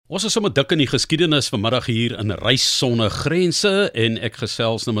Ons is sommer dik in die geskiedenis vanmiddag hier in Reis sonder grense en ek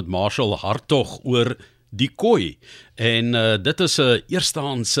gesels nou met Marshal Hartoch oor die Khoi. En dit is 'n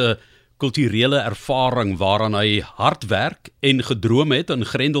eerstehandse kulturele ervaring waaraan hy hard werk en gedroom het in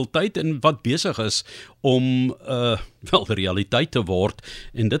grendeltyd en wat besig is om wel realiteit te word.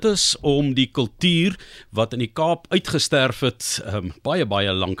 En dit is om die kultuur wat in die Kaap uitgesterf het,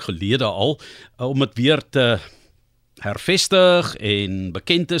 baie lank gelede al, om dit weer te hervestig en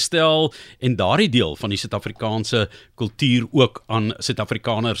bekend te stel en daardie deel van die Suid-Afrikaanse kultuur ook aan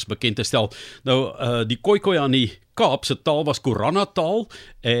Suid-Afrikaners bekend te stel. Nou, die Khoi aan die Kaap se taal was Korana taal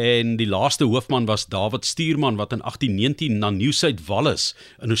en die laaste hoofman was David Stuurman wat in 1819 na Nieu-Suid-Wallis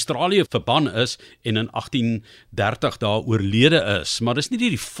in Australië verban is en in 1830 daar oorlede is. Maar dis nie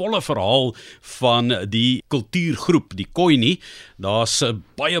die volle verhaal van die kultuurgroep, die Khoi nie. Daar's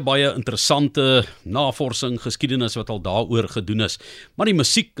baie interessante navorsing, geskiedenis wat al daaroor gedoen is. Maar die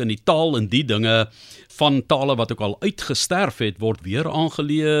musiek en die taal en die dinge van tale wat ook al uitgesterf het, word weer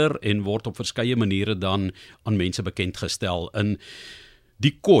aangeleer en word op verskeie maniere dan aan mense bekend gestel. En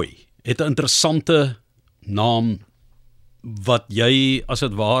die Khoi het 'n interessante naam wat jy as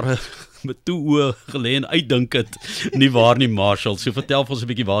het ware met toe oë gelê en uitdink het, nie waar nie, Marshal. So vertel vir ons 'n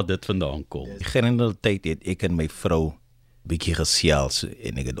bietjie waar dit vandaan kom. Die grendeltyd het ek en my vrou bietjie gesels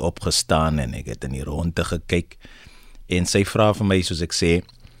en ek het opgestaan en ek het in die ronde gekyk en sy vra vir my, soos ek sê,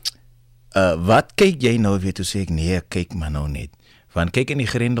 wat kyk jy nou weer? Toe sê ek, nee, ek kyk maar nou net. Want kyk, in die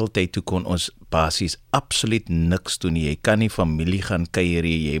grendeltyd toe kon ons basies absoluut niks doen nie. Jy kan nie familie gaan kuier,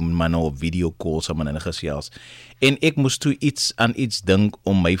 jy moet maar nou op video calls om in gesels. En ek moes toe aan iets dink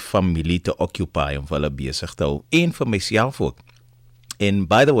om my familie te occupy, om hulle besig te hou, en vir myself ook. En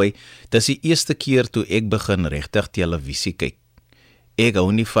by the way, dis die eerste keer toe ek begin regtig televisie kyk. Ek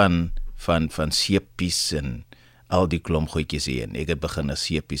hou nie van seepies en al die klomp goedjies hier, en ek het begin na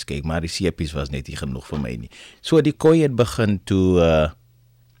seepies kyk, maar die seepies was net nie genoeg vir my nie. So die Khoi het begin toe,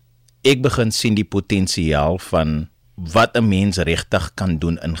 ek begin sien die potensiaal van wat 'n mens regtig kan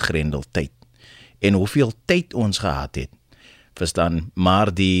doen in grendeltyd, en hoeveel tyd ons gehad het, verstaan,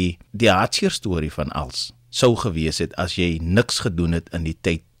 maar die hartseer storie van als sou gewees het as jy niks gedoen het in die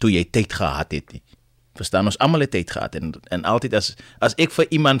tyd, toe jy tyd gehad het nie. Verstaan, ons almal het tyd gehad, en altyd as ek vir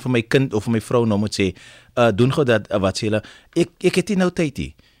iemand, vir my kind of vir my vrou nou moet sê, doen gou dat, wat sê hulle, ek het nie nou tyd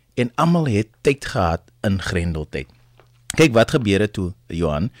nie, en almal het tyd gehad in grendeltyd. Kyk, wat gebeur het toe,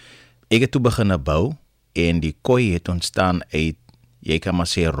 Johan, ek het toe begin bou, en die Khoi het ontstaan uit, jy kan maar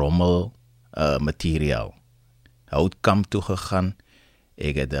sê, rommel materiaal. Houtkamp toe gegaan,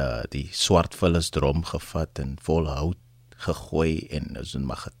 ek het die swartvullis drom gevat, en vol hout gegooi, en is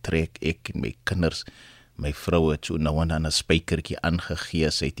maar getrek, ek en my kinders, my vrou het so nou en dan 'n spykertjie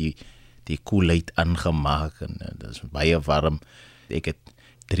aangegee, sy het die koelheid aangemaak, en dit is baie warm. Ek het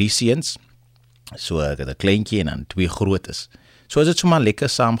 3 seuns, so ek het 'n kleintjie en dan 2 grootes. So is dit sommer lekker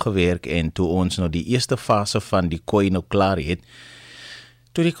saamgewerk, en toe ons nou die eerste fase van die Khoi nou klaar het,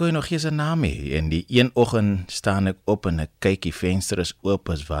 toe die Khoi nog geen sy naam hê, en die een oggend staan ek op en ek kyk, die venster is oop,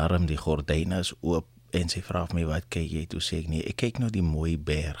 is warm, die gordyne is oop, en sy vra vir my, wat kyk jy? Toe sê ek, nee, ek kyk nou die mooi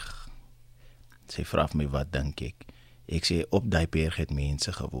berg. Sy vra vir my, wat dink ek? Ek sê, op die berg het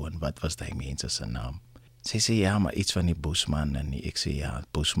mense gewoon, wat was die mense se naam? Sy sê, ja, maar iets van die Boesman, en ek sê, ja,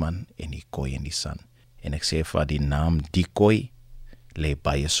 Boesman en die Khoi en die San. En ek sê, van die naam die Khoi, lê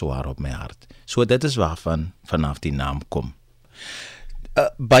baie swaar op my hart. So dit is waarvan vanaf die naam kom.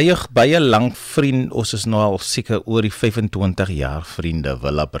 Baie lang vriend, ons is nou al seker oor die 25 jaar vriende,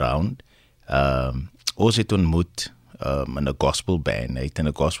 Willa Brown. Ons het ontmoet in 'n gospel band. Hy het in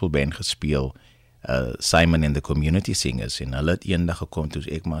 'n gospel band gespeel, Simon and the Community Singers, en hulle het eendag gekom, toe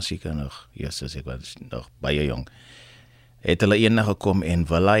ek maar seker nog, ek was nog baie jong, het hulle eendag gekom, en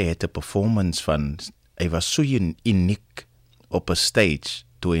Willa het 'n performance van, hy was so uniek op 'n stage,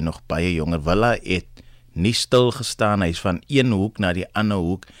 toe hy nog baie jonger. Willa het nie stil gestaan, hy is van een hoek na die ander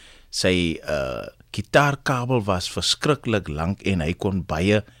hoek, sy gitaarkabel was verskriklik lank, en hy kon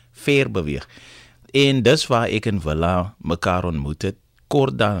baie ver beweeg. En dis waar ek en Willa mekaar ontmoet het.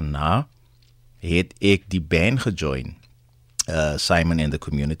 Kort daarna het ek die band gejoin, Simon and the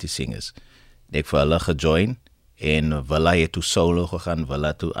Community Singers. Ek vir hulle gejoin, en Willa het toe solo gegaan,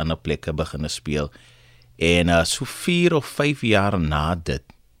 Willa toe ander plekke begin speel, en so 4 of 5 jaar na dit,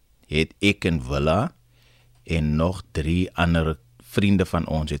 het ek en Willa, en nog 3 ander vriende van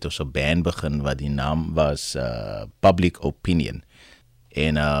ons, het ons 'n band begin, wat die naam was Public Opinion.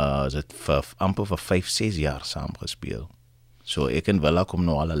 En is het amper vir 5-6 jaar saam gespeel. So ek en Willa kom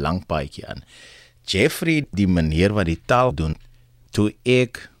nou al 'n lang paadjie aan. Jeffrey, die meneer wat die taal doen, toe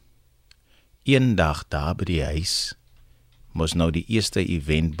ek eendag daar by die huis moes nou die eerste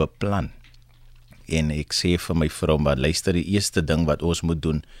event beplan. En ek sê vir my vrou, maar luister, die eerste ding wat ons moet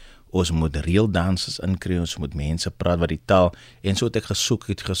doen, ons moet real dansers inkry, ons moet mense praat wat die taal, en so het ek gesoek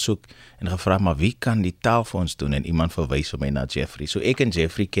en gevra, maar wie kan die taal vir ons doen? En iemand verwys vir my na Jeffrey. So ek en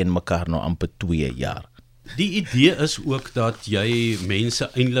Jeffrey ken mekaar nou amper 2 jaar. Die idee is ook dat jy mense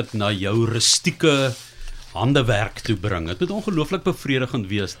eintlik na jou rustieke handewerk toe bring. Dit moet ongelooflik bevredigend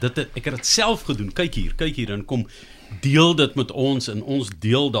wees. Ek het dit self gedoen. Kyk hier en kom deel dit met ons en ons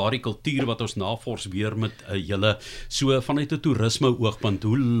deel daardie kultuur wat ons navors weer met julle. So vanuit 'n toerisme oogpunt,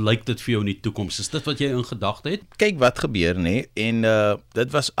 hoe lyk dit vir jou in die toekoms? Is dit wat jy in gedagte het? Kyk wat gebeur, nee, en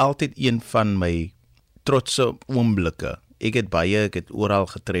dit was altyd een van my trotse oomblikke. Ek het oral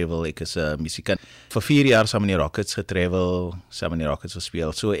getravel, ek is 'n musikant. Vir 4 jaar saam met die Rockets getravel, saam met die Rockets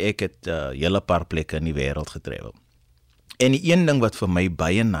gespeel. So ek het hele paar plekke in die wêreld getravel. En die een ding wat vir my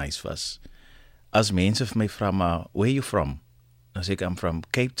baie nice was, as mense vir my vra, maar where are you from? Dan sê ek, I'm from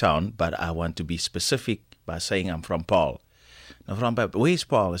Cape Town, but I want to be specific by saying I'm from Paarl. Nou vra my, where is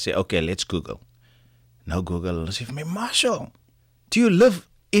Paarl? I say, okay, let's Google. Nou Google, dan sê vir my, Marshall, do you live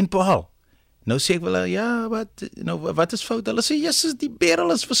in Paarl? Nou sê ek wel, ja, wat is fout? Hulle sê, Jesus, die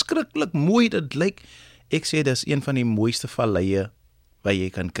Paarl is verskriklik mooi, dit lyk. Ek sê, dis een van die mooiste valleie wat jy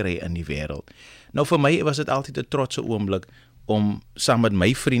kan kry in die wêreld. Nou vir my was dit altyd 'n trotse oomblik om saam met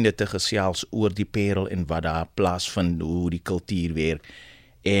my vriende te gesels oor die Paarl en wat daar plaasvind, hoe die kultuur werk.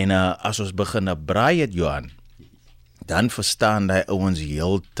 En as ons begin braai het, Johan, dan verstaan die ouens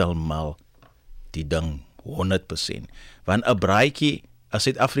heeltemal die ding 100%. Want 'n braaitjie, 'n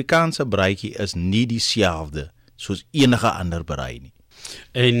Suid-Afrikaanse braaitjie is nie dieselfde soos enige ander braai nie.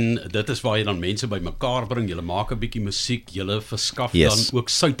 En dit is waar jy dan mense bymekaar bring, julle maak 'n bietjie musiek, julle verskaf dan ook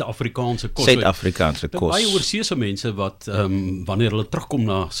Suid-Afrikaanse kos. Suid-Afrikaanse kos. Baie oorseese mense wat wanneer hulle terugkom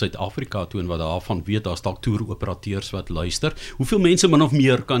na Suid-Afrika toe en wat daarvan weet, daar's dalk toeroperateurs wat luister. Hoeveel mense min of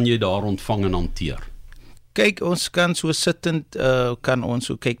meer kan jy daar ontvang en hanteer? Kyk, ons kan so sittend, kan ons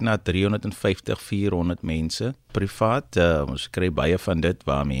so kyk na 350, 400 mense privaat. Ons kry baie van dit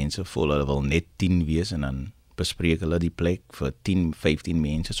waar mense voel hulle wil net 10 wees en dan bespreek hulle die plek vir 10, 15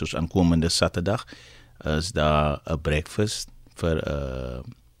 mense, soos aankomende Saterdag is daar 'n breakfast vir 'n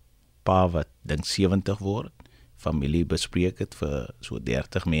paar wat dink 70 word. Familie bespreek dit vir so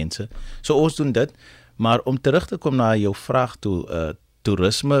 30 mense. So ons doen dit, maar om terug te kom na jou vraag toe,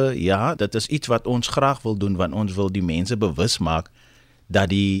 toerisme, ja, dit is iets wat ons graag wil doen, want ons wil die mense bewus maak dat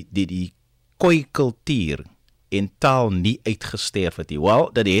die Khoi-kultuur en taal nie uitgesterf het nie.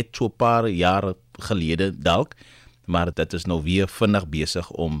 Wel, dit het so 'n paar jare gelede dalk, maar dit is nou weer vinnig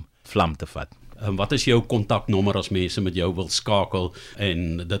besig om vlam te vat. Wat is jou kontaknommer as mense met jou wil skakel?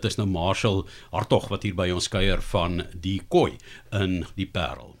 En dit is nou Marshall Hartoch wat hier by ons kuier van die Khoi in die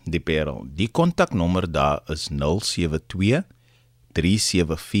Paarl. Die Paarl. Die kontaknommer daar is 072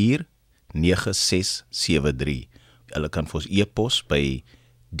 374 9673. Hulle kan vir ons e-pos by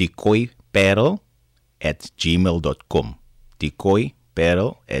diekhoiparel@gmail.com.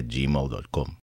 diekhoiparel@gmail.com.